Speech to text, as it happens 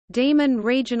Diman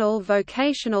Regional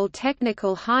Vocational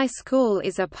Technical High School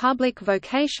is a public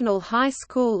vocational high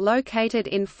school located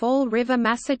in Fall River,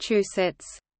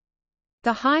 Massachusetts.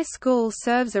 The high school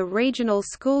serves a regional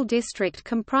school district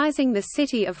comprising the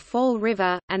city of Fall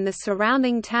River, and the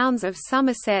surrounding towns of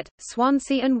Somerset,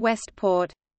 Swansea and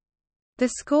Westport. The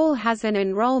school has an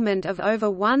enrollment of over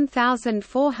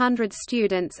 1,400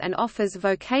 students and offers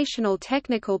vocational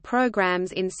technical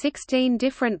programs in 16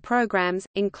 different programs,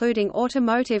 including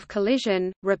automotive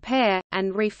collision, repair,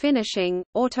 and refinishing,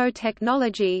 auto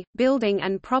technology, building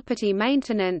and property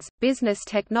maintenance, business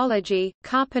technology,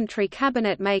 carpentry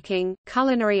cabinet making,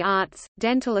 culinary arts,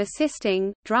 dental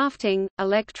assisting, drafting,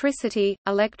 electricity,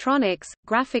 electronics,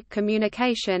 graphic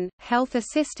communication, health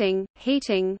assisting,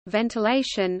 heating,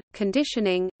 ventilation, conditioning,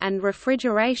 and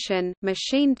refrigeration,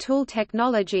 machine tool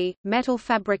technology, metal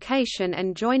fabrication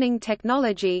and joining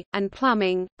technology, and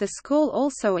plumbing. The school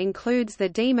also includes the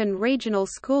Diman Regional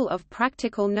School of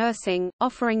Practical Nursing,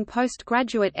 offering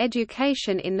postgraduate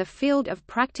education in the field of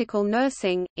practical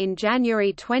nursing. In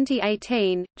January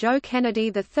 2018, Joe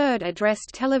Kennedy III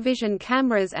addressed television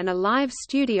cameras and a live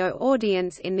studio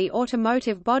audience in the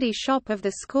automotive body shop of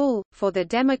the school, for the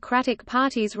Democratic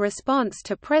Party's response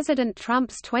to President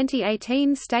Trump's 2018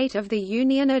 State of the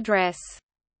Union address.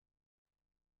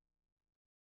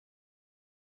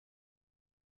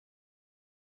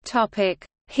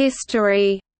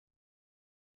 History.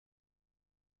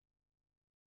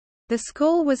 The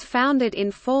school was founded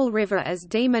in Fall River as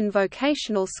Diman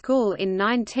Vocational School in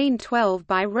 1912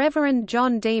 by Reverend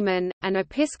John Diman, an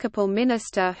Episcopal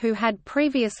minister who had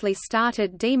previously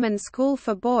started Diman School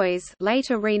for Boys,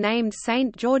 later renamed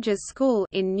St. George's School,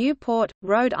 in Newport,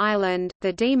 Rhode Island.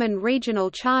 The Diman Regional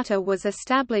Charter was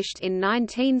established in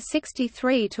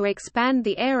 1963 to expand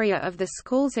the area of the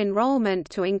school's enrollment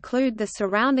to include the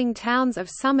surrounding towns of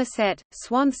Somerset,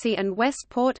 Swansea and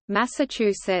Westport,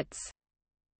 Massachusetts.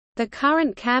 The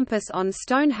current campus on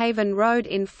Stonehaven Road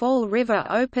in Fall River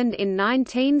opened in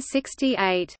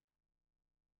 1968.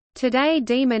 Today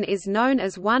Diman is known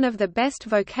as one of the best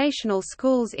vocational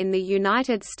schools in the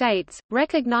United States,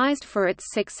 recognized for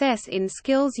its success in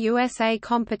Skills USA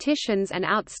competitions and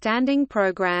outstanding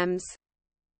programs.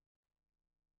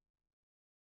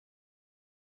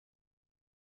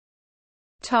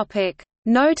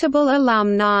 Notable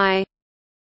alumni.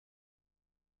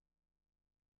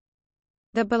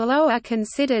 The below are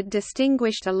considered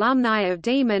distinguished alumni of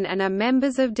Diman and are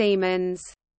members of Diman's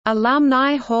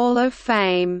Alumni Hall of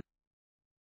Fame.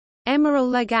 Emeril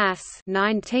Lagasse,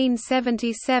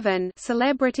 1977,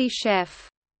 celebrity chef.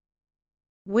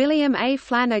 William A.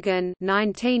 Flanagan,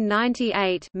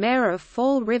 1998, Mayor of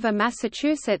Fall River,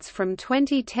 Massachusetts from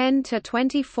 2010 to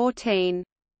 2014.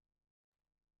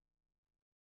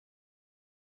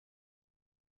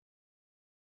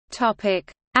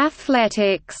 Topic: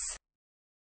 Athletics.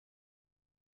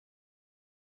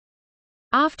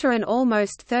 After an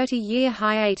almost 30-year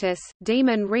hiatus,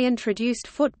 Diman reintroduced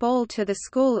football to the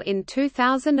school in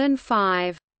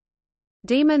 2005.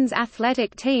 Diman's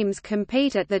athletic teams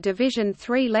compete at the Division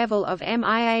III level of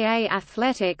MIAA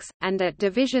athletics, and at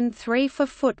Division III for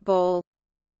football.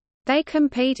 They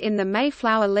compete in the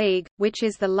Mayflower League, which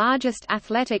is the largest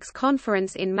athletics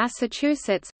conference in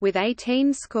Massachusetts, with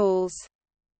 18 schools.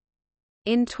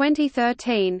 In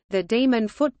 2013, the Diman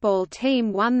football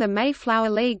team won the Mayflower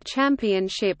League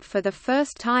championship for the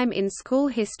first time in school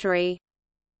history.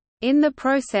 In the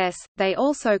process, they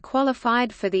also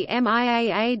qualified for the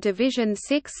MIAA Division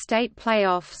VI state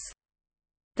playoffs.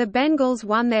 The Bengals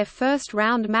won their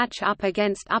first-round match-up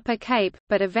against Upper Cape,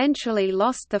 but eventually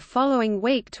lost the following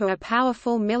week to a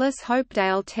powerful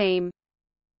Millis-Hopedale team.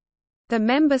 The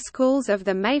member schools of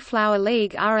the Mayflower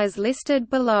League are as listed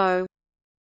below.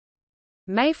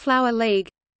 Mayflower League,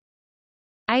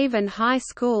 Avon High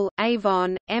School,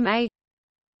 Avon, MA.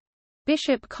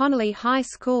 Bishop Connolly High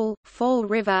School, Fall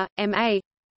River, MA.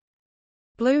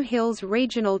 Blue Hills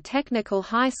Regional Technical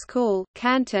High School,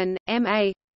 Canton,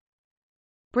 MA.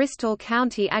 Bristol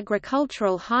County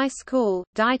Agricultural High School,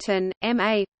 Dighton,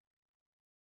 MA.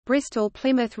 Bristol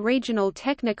Plymouth Regional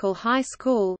Technical High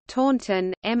School,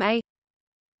 Taunton, MA.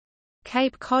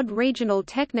 Cape Cod Regional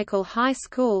Technical High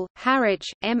School, Harwich,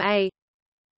 MA.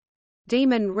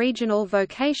 Diman Regional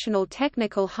Vocational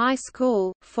Technical High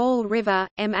School, Fall River,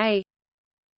 MA.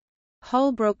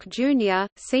 Holbrook Junior,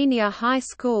 Senior High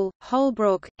School,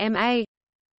 Holbrook, MA.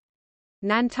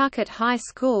 Nantucket High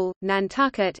School,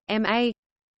 Nantucket, MA.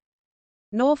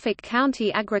 Norfolk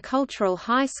County Agricultural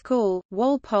High School,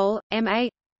 Walpole, MA.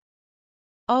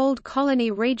 Old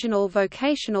Colony Regional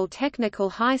Vocational Technical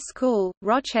High School,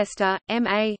 Rochester,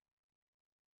 MA.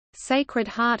 Sacred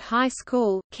Heart High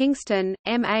School, Kingston,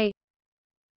 MA.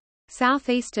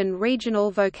 Southeastern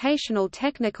Regional Vocational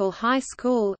Technical High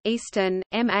School, Easton,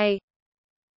 MA.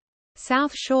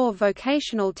 South Shore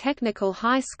Vocational Technical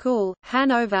High School,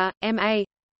 Hanover, MA.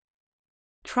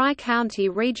 Tri-County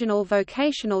Regional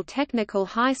Vocational Technical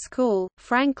High School,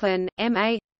 Franklin,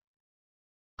 MA.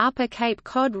 Upper Cape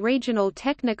Cod Regional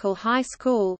Technical High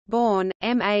School, Bourne,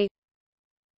 MA.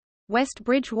 West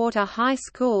Bridgewater High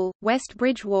School, West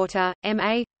Bridgewater,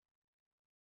 MA.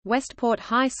 Westport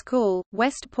High School,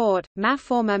 Westport, MA.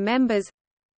 Former members: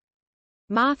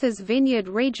 Martha's Vineyard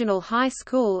Regional High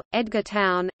School,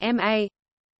 Edgartown, MA.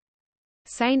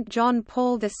 St. John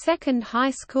Paul II High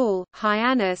School,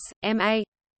 Hyannis, MA.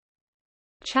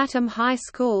 Chatham High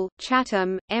School,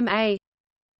 Chatham, MA.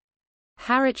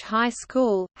 Harwich High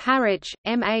School, Harwich,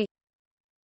 MA.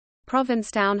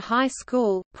 Provincetown High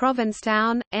School,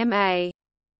 Provincetown, MA.